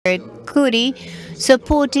CUDI,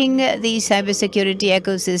 supporting the cybersecurity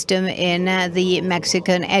ecosystem in the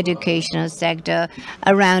Mexican educational sector.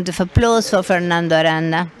 A round of applause for Fernando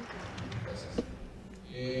Aranda.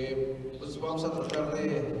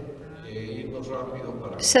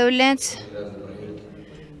 So let's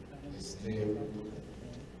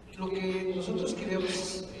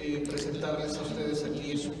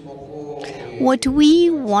what we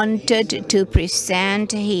wanted to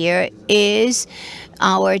present here is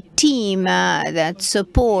our team that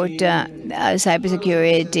support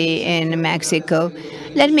cybersecurity in Mexico.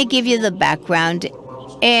 Let me give you the background.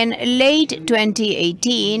 In late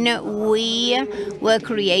 2018, we were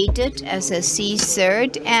created as a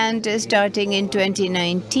CSIRT, and starting in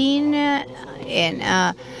 2019,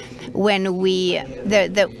 when we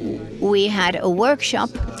had a workshop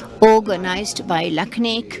organized by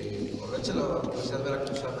LACNIC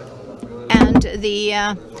and the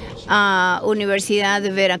Universidad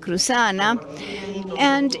Veracruzana,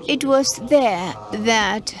 and it was there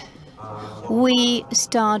that we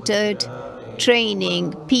started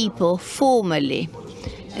training people formally,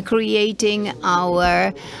 creating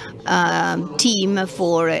our team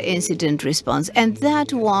for incident response. And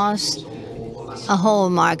that was a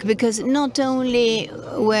hallmark, because not only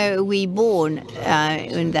were we born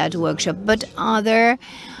in that workshop, but other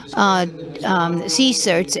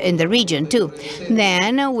CSIRTs in the region too.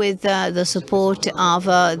 Then, with the support of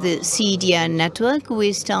the CEDIA network,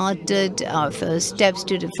 we started our first steps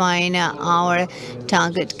to define our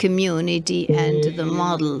target community and the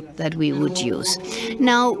model that we would use.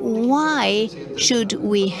 Now, why should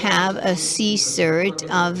we have a CSIRT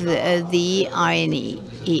of the RNE?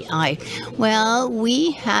 Well,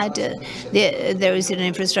 we had there is an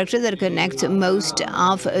infrastructure that connects most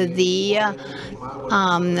of the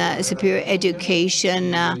superior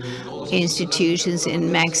education institutions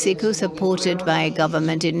in Mexico, supported by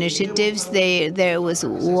government initiatives. There was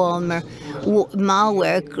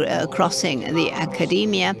malware crossing the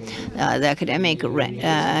academia, the academic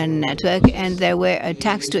network, and there were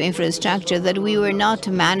attacks to infrastructure that we were not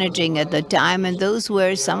managing at the time, and those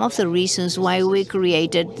were some of the reasons why we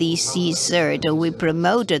created the CSIRT, or we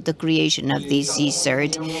promoted the creation of the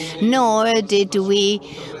CSIRT. Nor did we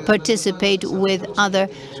participate with other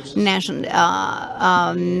national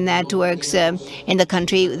networks in the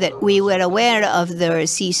country that we were aware of their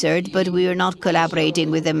CSIRT, but we were not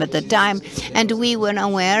collaborating with them at the time. And we were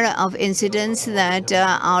aware of incidents that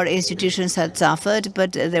our institutions had suffered,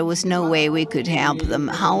 but there was no way we could help them.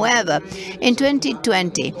 However, in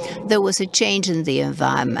 2020, there was a change in the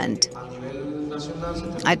environment.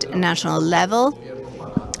 At national level,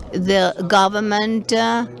 the government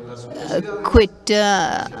quit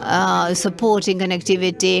supporting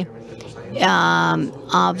connectivity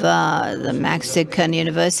of the Mexican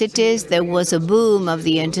universities. There was a boom of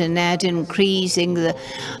the internet, increasing the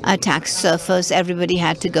attack surface. Everybody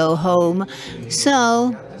had to go home.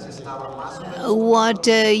 So what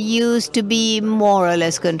used to be more or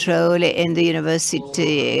less control in the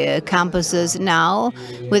university campuses, now,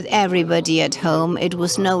 with everybody at home, it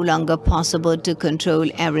was no longer possible to control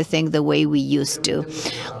everything the way we used to.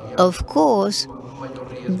 Of course,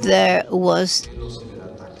 there was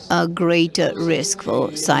a greater risk for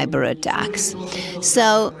cyber attacks.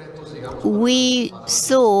 So we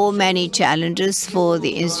saw many challenges for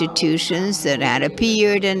the institutions that had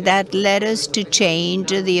appeared, and that led us to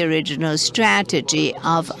change the original strategy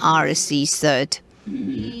of our CSIRT.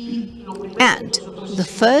 And the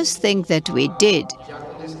first thing that we did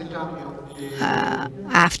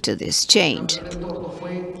after this change,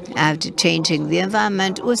 after changing the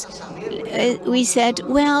environment, was we said,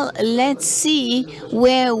 well, let's see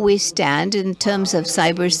where we stand in terms of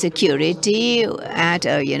cybersecurity at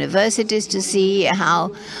our universities to see how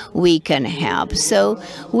we can help. So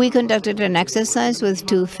we conducted an exercise with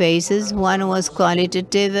two phases. One was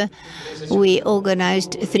qualitative. We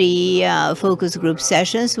organized 3 focus group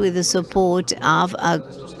sessions with the support of a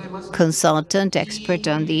consultant expert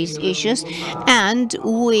on these issues, and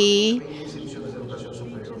we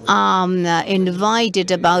invited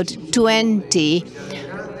about 20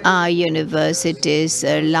 universities,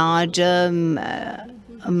 larger,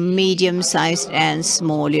 medium-sized and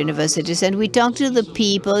small universities, and we talked to the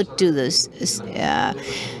people, to the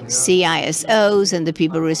CISOs and the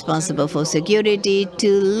people responsible for security,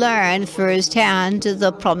 to learn firsthand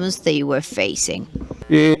the problems they were facing.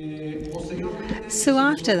 So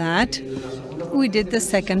after that, we did the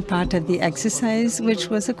second part of the exercise, which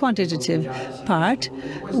was a quantitative part,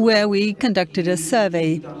 where we conducted a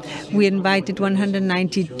survey. We invited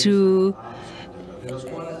 192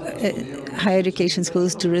 higher education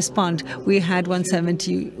schools to respond. We had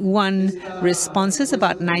 171 responses,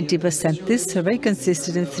 about 90%. This survey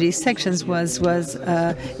consisted in 3 sections. Was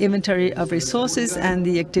inventory of resources and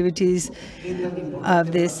the activities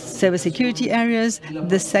of the cybersecurity areas.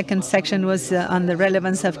 The second section was on the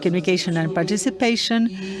relevance of communication and participation.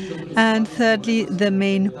 And thirdly, the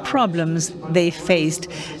main problems they faced.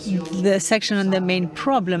 The section on the main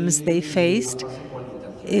problems they faced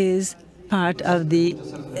is part of the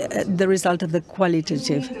result of the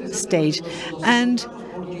qualitative stage. And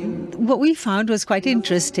what we found was quite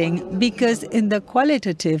interesting, because in the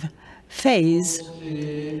qualitative phase,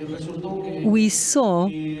 we saw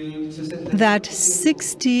that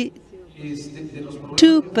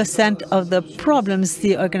 62% of the problems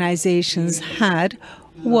the organizations had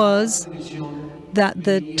was that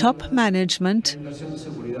the top management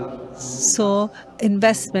saw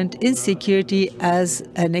investment in security as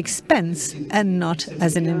an expense and not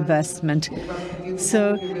as an investment.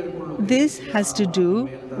 So this has to do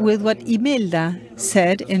with what Imelda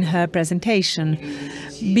said in her presentation,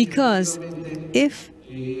 because if,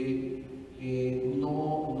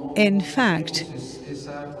 in fact,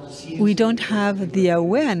 we don't have the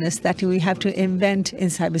awareness that we have to invent in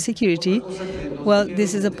cybersecurity, well,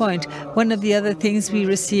 this is a point. One of the other things we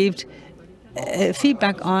received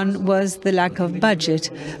feedback on was the lack of budget.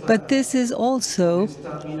 But this is also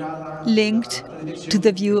linked to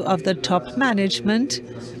the view of the top management,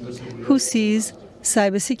 who sees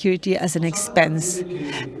cybersecurity as an expense.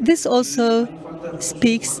 This also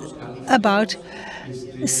speaks about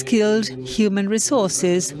skilled human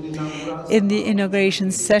resources. In the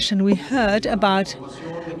inauguration session, we heard about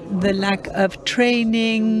the lack of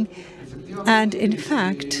training, and in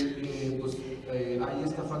fact,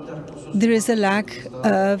 there is a lack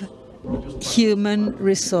of human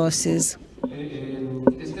resources,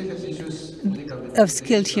 of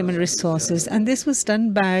skilled human resources. And this was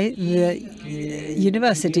done by the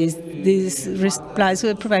universities. These replies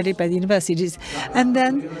were provided by the universities. And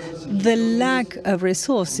then the lack of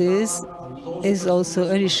resources is also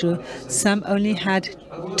an issue. Some only had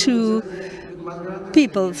 2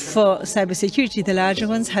 people for cybersecurity. The larger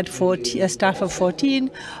ones had a staff of 14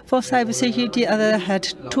 for cybersecurity, other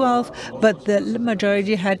had 12, but the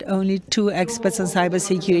majority had only 2 experts on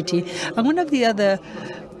cybersecurity. And one of the other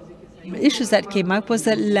issues that came up was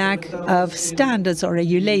the lack of standards or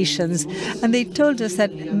regulations. And they told us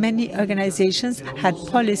that many organizations had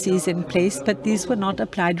policies in place, but these were not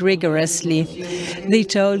applied rigorously. They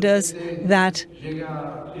told us that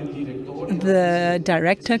the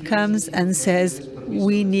director comes and says,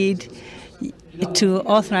 we need to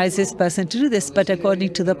authorize this person to do this, but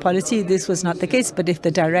according to the policy, this was not the case. But if the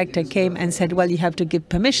director came and said, well, you have to give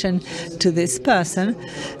permission to this person,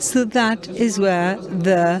 so that is where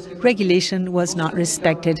the regulation was not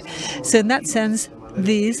respected. So in that sense,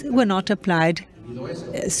 these were not applied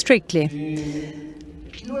strictly.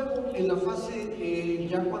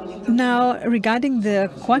 Now, regarding the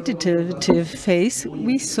quantitative phase,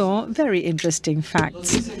 we saw very interesting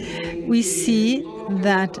facts. We see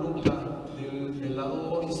that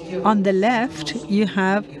on the left, you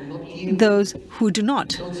have those who do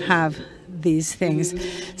not have these things.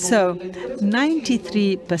 So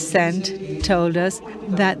 93% told us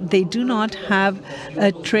that they do not have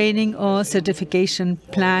a training or certification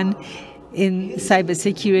plan in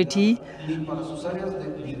cybersecurity,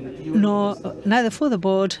 neither for the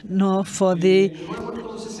board nor for the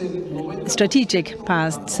strategic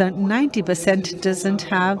path. So 90% doesn't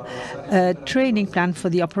have a training plan for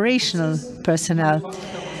the operational personnel.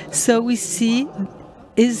 So we see,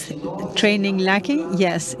 is training lacking?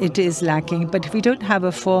 Yes, it is lacking. But if we don't have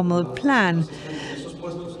a formal plan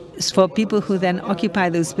for people who then occupy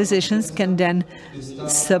those positions can then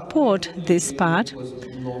support this part,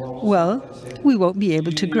 well, we won't be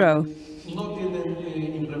able to grow.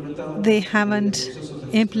 They haven't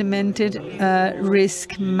implemented a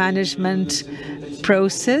risk management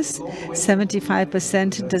process.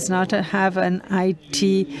 75% does not have an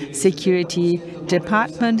IT security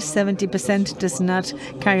department. 70% does not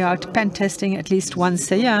carry out pen testing at least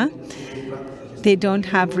once a year. They don't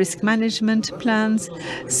have risk management plans.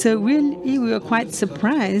 So really, we were quite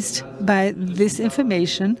surprised by this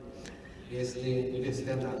information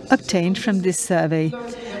obtained from this survey.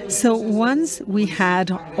 So once we had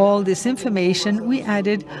all this information, we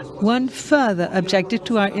added one further objective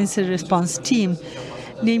to our incident response team,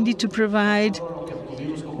 namely to provide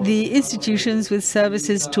the institutions with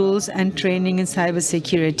services, tools, and training in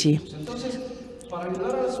cybersecurity.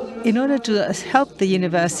 In order to help the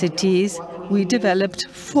universities, we developed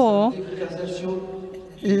 4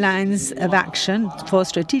 lines of action, 4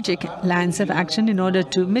 strategic lines of action in order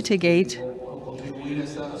to mitigate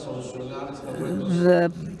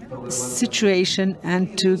the situation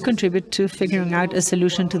and to contribute to figuring out a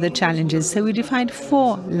solution to the challenges. So we defined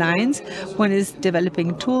 4 lines. One is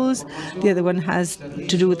developing tools, the other one has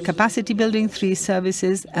to do with capacity building, 3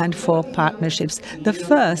 services, and 4 partnerships. The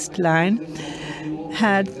first line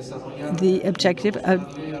had the objective of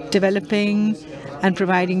developing and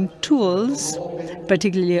providing tools,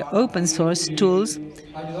 particularly open source tools,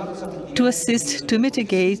 to assist to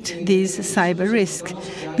mitigate these cyber risks.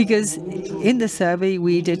 Because in the survey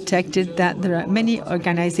we detected that there are many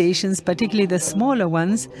organizations, particularly the smaller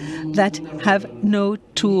ones, that have no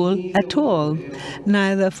tool at all,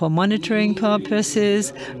 neither for monitoring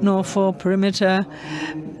purposes nor for perimeter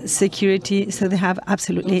security, so they have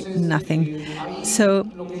absolutely nothing. So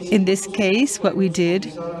in this case, what we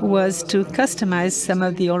did was to customize some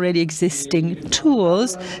of the already existing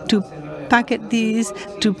tools, to packet these,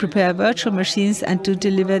 to prepare virtual machines, and to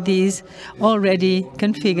deliver these already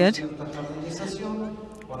configured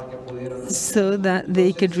so that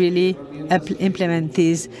they could really implement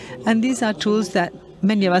these. And these are tools that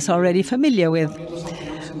many of us are already familiar with.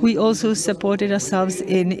 We also supported ourselves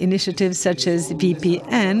in initiatives such as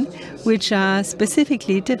VPN, which are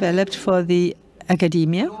specifically developed for the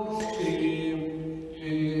academia.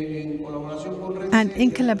 And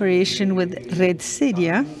in collaboration with Red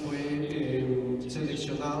Sedia,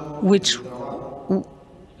 which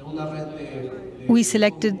we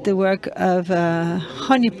selected the work of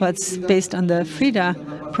honeypots based on the Frida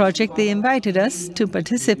project. They invited us to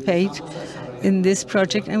participate in this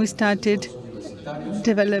project, and we started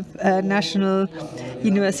develop a national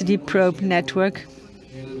university probe network,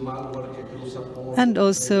 and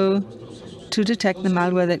also to detect the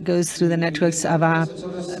malware that goes through the networks of our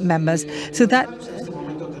members. So that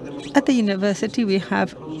at the university we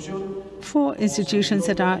have 4 institutions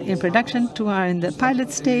that are in production, 2 are in the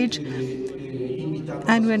pilot stage,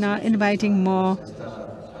 and we're now inviting more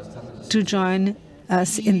to join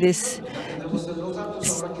us in this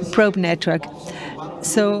probe network.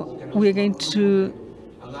 So we're going to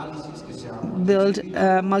build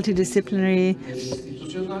a multidisciplinary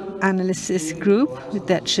analysis group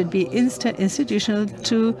that should be institutional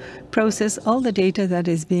to process all the data that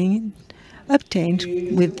is being obtained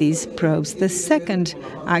with these probes. The second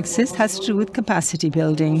axis has to do with capacity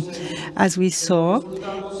building. As we saw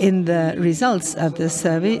in the results of the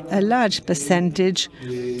survey, a large percentage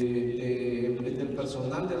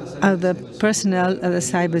of the personnel of the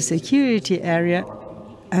cybersecurity area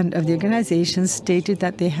and of the organizations stated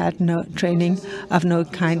that they had no training of no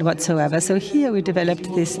kind whatsoever. So here we developed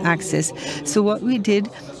this axis. So what we did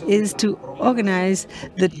is to organize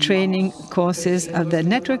the training courses of the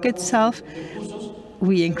network itself.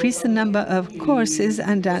 We increased the number of courses,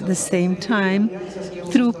 and at the same time,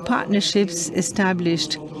 through partnerships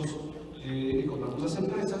established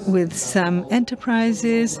with some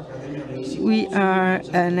enterprises, we are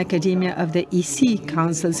an academia of the EC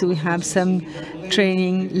Council, so we have some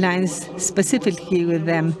training lines specifically with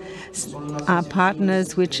them. Our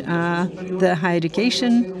partners, which are the higher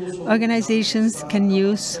education organizations, can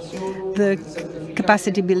use the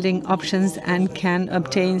capacity building options and can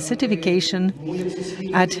obtain certification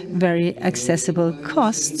at very accessible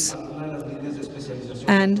costs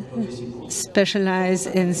and specialize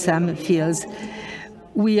in some fields.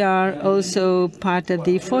 We are also part of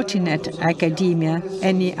the Fortinet Academia.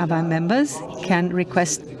 Any of our members can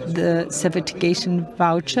request the certification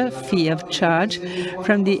voucher free of charge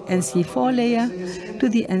from the NC4 layer to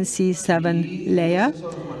the NC7 layer,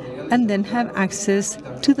 and then have access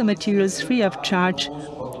to the materials free of charge,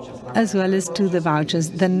 as well as to the vouchers,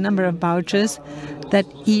 the number of vouchers that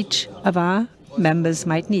each of our members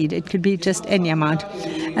might need. It could be just any amount.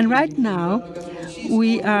 And right now,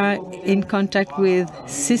 we are in contact with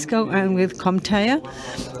Cisco and with CompTIA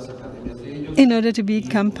in order to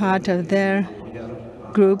become part of their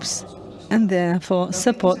groups and therefore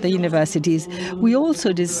support the universities. We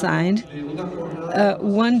also designed a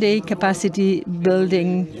one-day capacity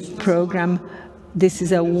building program. This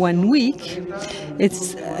is a 1 week.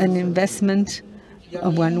 It's an investment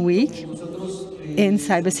of 1 week in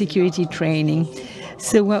cybersecurity training.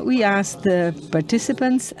 So what we ask the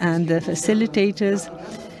participants and the facilitators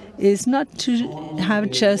is not to have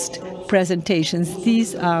just presentations.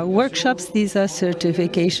 These are workshops, these are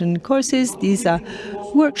certification courses, these are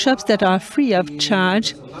workshops that are free of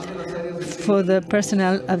charge for the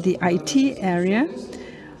personnel of the IT area.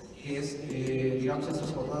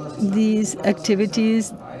 These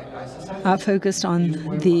activities are focused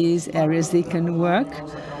on these areas they can work.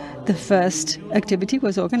 The first activity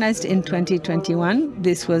was organized in 2021.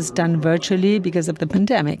 This was done virtually because of the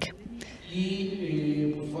pandemic.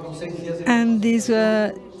 And this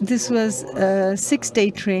was a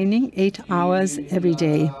 6-day training, 8 hours every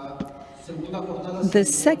day. The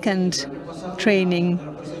second training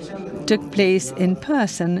took place in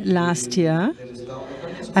person last year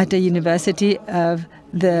at a university of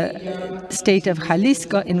the state of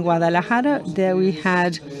Jalisco in Guadalajara. There we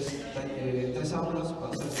had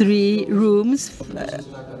 3 rooms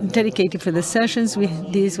dedicated for the sessions.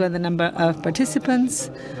 These were the number of participants.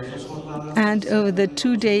 And over the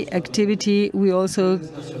 2-day activity, we also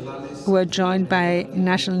were joined by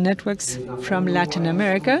national networks from Latin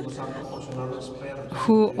America,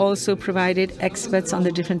 who also provided experts on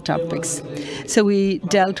the different topics. So we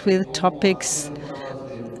dealt with topics,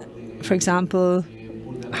 for example,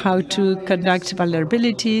 how to conduct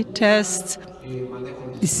vulnerability tests,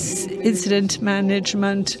 incident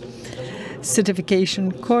management,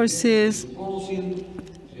 certification courses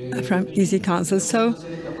from Easy Council. So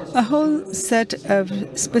a whole set of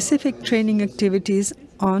specific training activities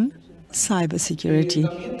on cybersecurity.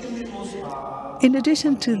 In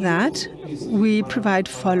addition to that, we provide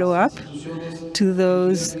follow-up to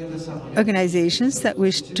those organizations that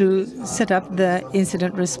wish to set up the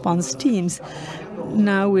incident response teams.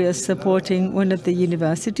 Now we are supporting one of the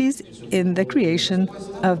universities in the creation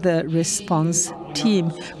of the response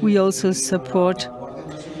team. We also support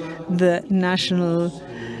the national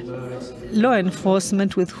law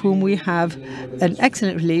enforcement, with whom we have an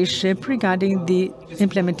excellent relationship regarding the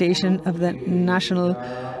implementation of the national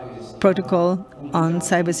protocol on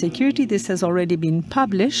cybersecurity. This has already been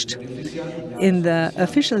published in the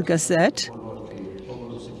official gazette,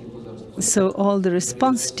 so all the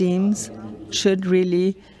response teams should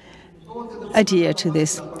really adhere to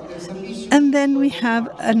this. And then we have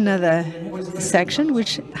another section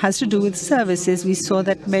which has to do with services. We saw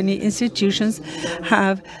that many institutions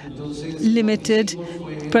have limited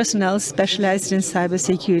personnel specialized in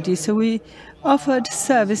cybersecurity. So we offered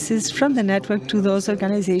services from the network to those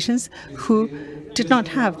organizations who did not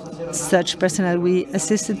have such personnel. We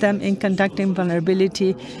assisted them in conducting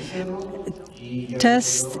vulnerability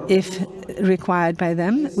tests if required by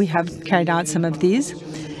them. We have carried out some of these.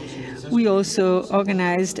 We also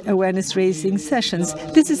organized awareness-raising sessions.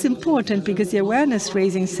 This is important because the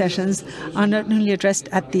awareness-raising sessions are not only addressed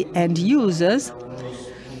at the end users,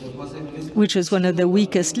 which was one of the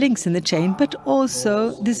weakest links in the chain, but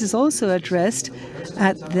also this is also addressed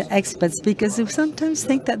at the experts, because we sometimes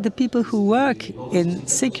think that the people who work in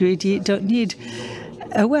security don't need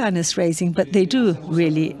awareness raising, but they do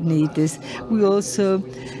really need this. We also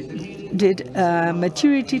did a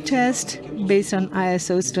maturity test based on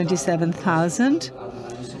ISO 27000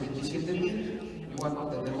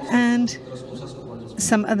 and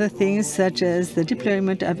some other things such as the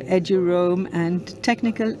deployment of EduRoam and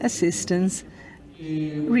technical assistance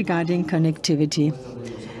regarding connectivity.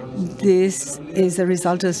 This is a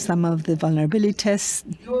result of some of the vulnerability tests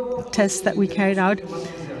that we carried out.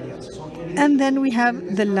 And then we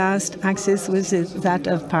have the last axis, which is that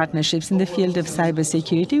of partnerships. In the field of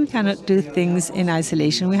cybersecurity, we cannot do things in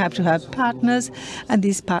isolation. We have to have partners, and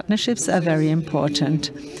these partnerships are very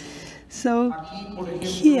important. So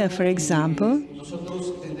here, for example,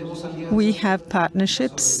 we have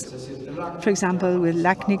partnerships, for example, with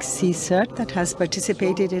LACNIC CSIRT that has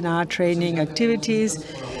participated in our training activities.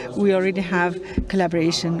 We already have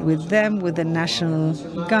collaboration with them, with the National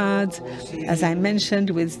Guards, as I mentioned,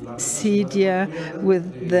 with CIDIA,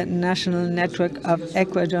 with the National Network of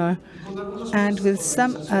Ecuador, and with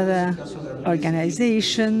some other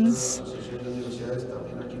organizations.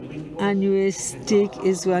 ANUSTIC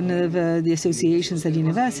is one of the associations at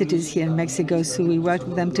universities here in Mexico, so we work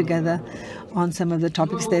with them together on some of the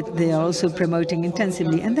topics that they are also promoting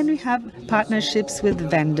intensively. And then we have partnerships with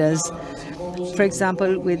vendors, for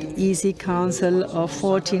example, with Easy Council or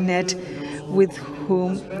Fortinet, with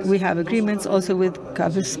whom we have agreements, also with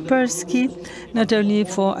Kaspersky, not only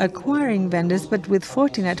for acquiring vendors, but with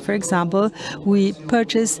Fortinet, for example, we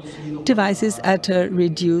purchase devices at a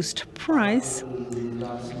reduced price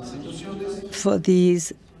for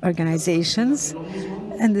these organizations.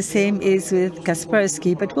 And the same is with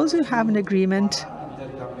Kaspersky, but we also have an agreement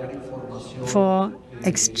for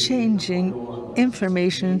exchanging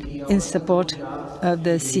information in support of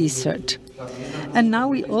the CSIRT. And now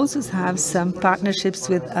we also have some partnerships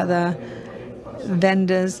with other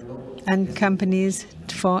vendors and companies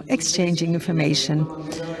for exchanging information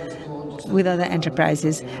with other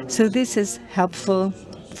enterprises. So this is helpful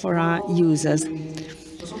for our users.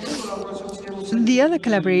 The other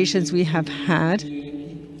collaborations we have had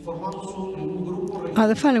are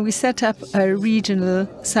the following. We set up a regional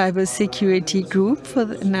cybersecurity group for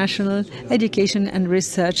the national education and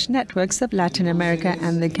research networks of Latin America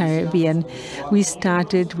and the Caribbean. We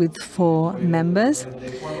started with 4 members,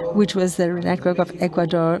 which was the network of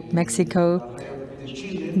Ecuador, Mexico,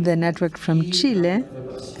 the network from Chile,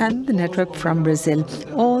 and the network from Brazil.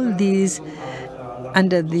 All these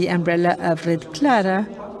under the umbrella of Red Clara,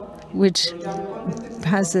 which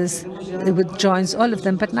joins all of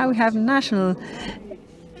them. But now we have national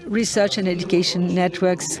research and education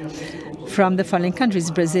networks from the following countries: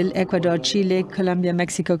 Brazil, Ecuador, Chile, Colombia,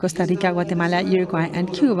 Mexico, Costa Rica, Guatemala, Uruguay,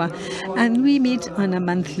 and Cuba. And we meet on a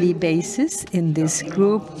monthly basis in this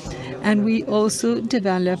group. And we also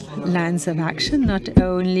develop lines of action, not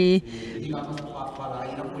only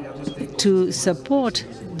to support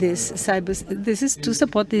this is to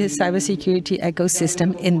support the cybersecurity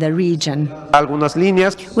ecosystem in the region.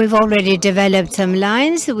 We've already developed some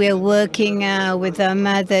lines. We're working with them.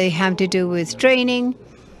 They have to do with training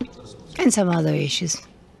and some other issues.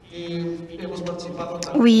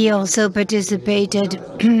 We also participated.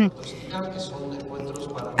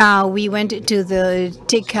 We went to the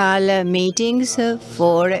TICAL meetings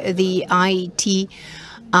for the IT.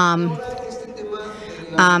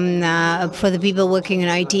 For the people working in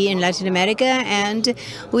IT in Latin America, and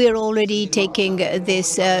we are already taking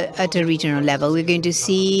this at a regional level. We're going to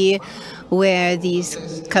see where these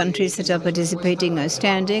countries that are participating are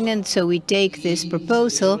standing, and so we take this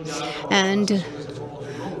proposal, and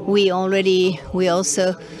we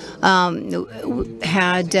also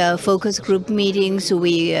had focus group meetings.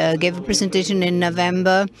 We gave a presentation in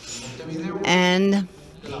November and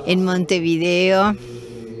in Montevideo.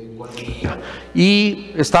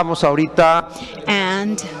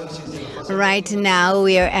 And right now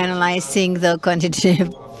we are analyzing the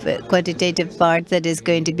quantitative part that is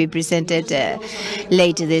going to be presented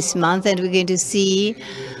later this month, and we're going to see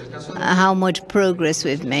how much progress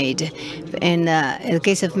we've made. In the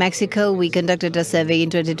case of Mexico, we conducted a survey in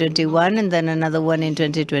 2021 and then another one in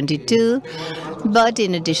 2022. But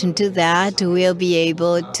in addition to that, we'll be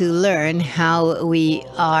able to learn how we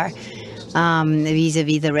are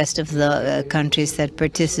vis-a-vis the rest of the countries that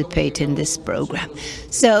participate in this program.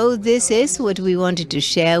 So this is what we wanted to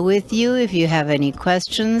share with you. If you have any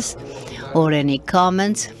questions or any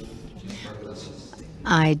comments,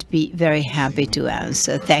 I'd be very happy to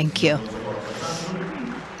answer. Thank you.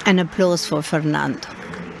 An applause for Fernando.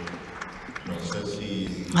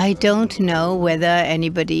 I don't know whether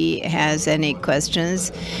anybody has any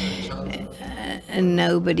questions.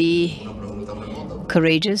 Nobody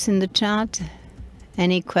courageous in the chat.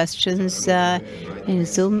 Any questions in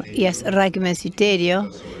Zoom? Yes, Raquel Citerio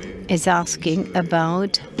is asking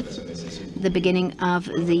about the beginning of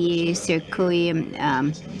the CUDI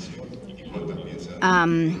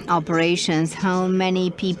operations. How many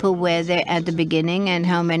people were there at the beginning, and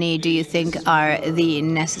how many do you think are the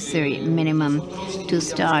necessary minimum to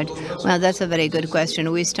start? Well, that's a very good question.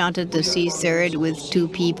 We started the CSIRT with 2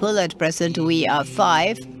 people. At present, we are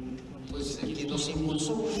 5.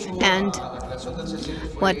 And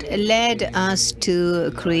what led us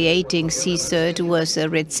to creating CSIRT was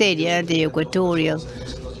Redsedia, the Equatorial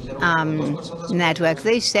network.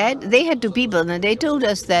 They said they had 2 people, and they told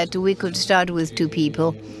us that we could start with 2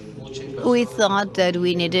 people. We thought that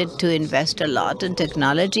we needed to invest a lot in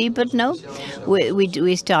technology, but no,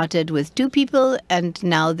 we started with 2 people, and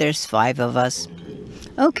now there's 5 of us.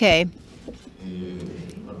 Okay.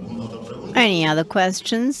 Any other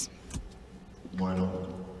questions?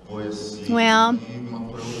 Well,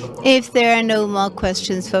 if there are no more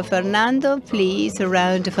questions for Fernando, please, a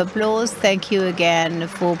round of applause. Thank you again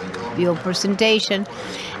for your presentation.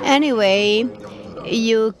 Anyway,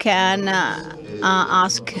 you can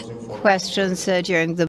ask questions during the